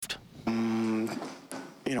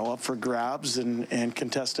up for grabs and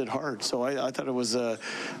contested hard. So I thought it was a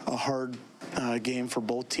hard game for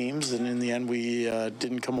both teams, and in the end we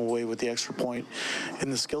didn't come away with the extra point in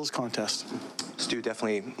the skills contest. Stu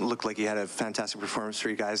definitely looked like he had a fantastic performance for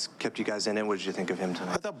you guys, kept you guys in it. What did you think of him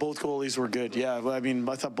tonight? I thought both goalies were good. Yeah, I mean,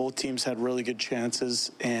 I thought both teams had really good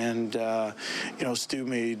chances, and Stu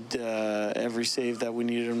made every save that we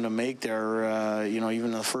needed him to make there.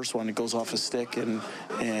 Even the first one, it goes off his stick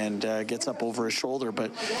and gets up over his shoulder.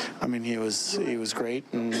 But I mean, he was great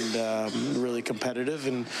and really competitive,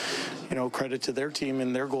 and credit to their team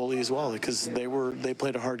and their goalie as well, because they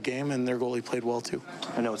played a hard game and their goalie played well too.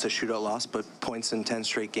 I know it's a shootout loss, but points in 10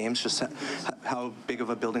 straight games. Just how big of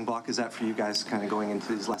a building block is that for you guys, kind of going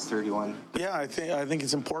into these last 31? Yeah, I think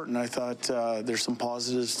it's important. I thought there's some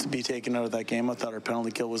positives to be taken out of that game. I thought our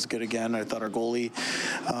penalty kill was good again. I thought our goalie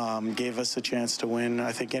gave us a chance to win.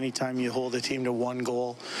 I think anytime you hold a team to one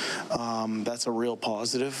goal, that's a real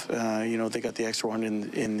positive. They got the extra one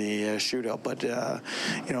in the shootout, but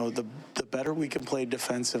the better we can play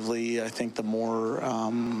defensively, I think the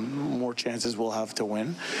more chances we'll have to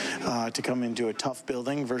win. To come into a tough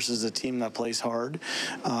building versus a team that plays hard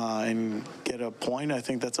and get a point, I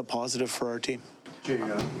think that's a positive for our team. Jay,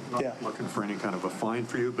 not looking for any kind of a fine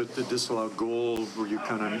for you, but the disallowed goal, were you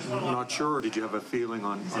kind of not sure, or did you have a feeling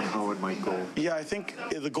on how it might go? Yeah, I think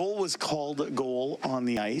the goal was called a goal on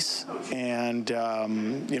the ice, and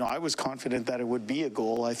I was confident that it would be a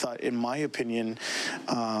goal. I thought, in my opinion,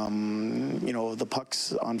 the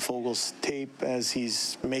puck's on Fogel's tape as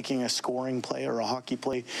he's making a scoring play or a hockey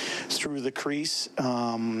play through the crease.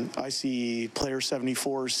 I see player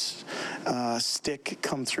 74's stick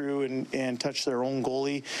come through and touch their own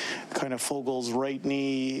goalie. Kind of Fogel's right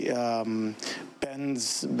knee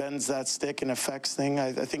bends that stick and affects thing.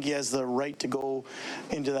 I think he has the right to go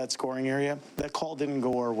into that scoring area. That call didn't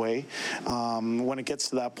go our way. When it gets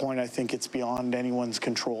to that point, I think it's beyond anyone's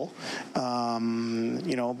control.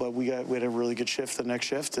 But we had a really good shift the next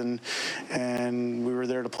shift, and we were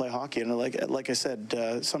there to play hockey. And like I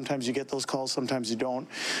said, sometimes you get those calls, sometimes you don't.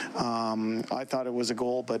 I thought it was a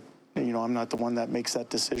goal, but I'm not the one that makes that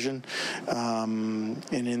decision. And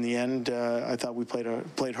in the end, I thought we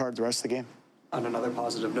played hard the rest of the game. On another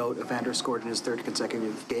positive note, Evander scored in his third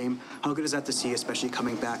consecutive game. How good is that to see, especially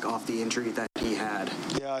coming back off the injury that he had?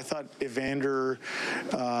 Yeah, I thought Evander,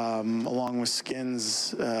 along with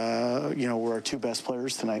Skins, were our two best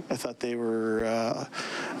players tonight. I thought they were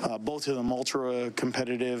both of them ultra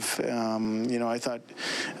competitive. I thought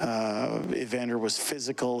Evander was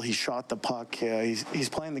physical. He shot the puck. He's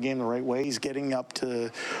playing the game the right way. He's getting up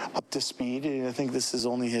to speed. I think this is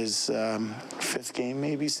only his fifth game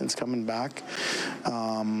maybe since coming back.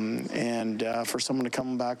 For someone to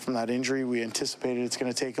come back from that injury, we anticipated it's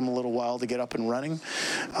going to take him a little while to get up and running.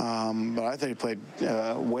 But I think he played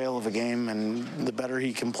a whale of a game, and the better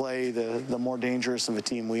he can play, the more dangerous of a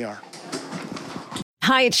team we are.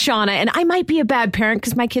 Hi, it's Shauna, and I might be a bad parent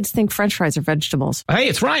because my kids think French fries are vegetables. Hey,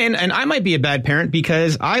 it's Ryan, and I might be a bad parent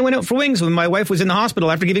because I went out for wings when my wife was in the hospital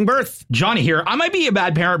after giving birth. Johnny here. I might be a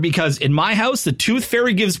bad parent because in my house, the tooth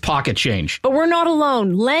fairy gives pocket change. But we're not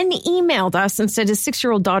alone. Len emailed us and said his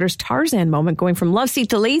 6-year-old daughter's Tarzan moment going from love seat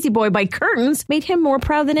to lazy boy by curtains made him more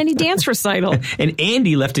proud than any dance recital. And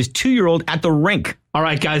Andy left his 2-year-old at the rink. All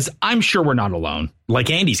right, guys, I'm sure we're not alone. Like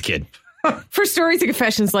Andy's kid. For stories and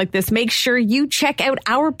confessions like this, make sure you check out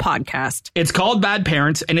our podcast. It's called Bad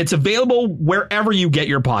Parents, and it's available wherever you get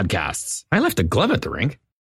your podcasts. I left a glove at the rink.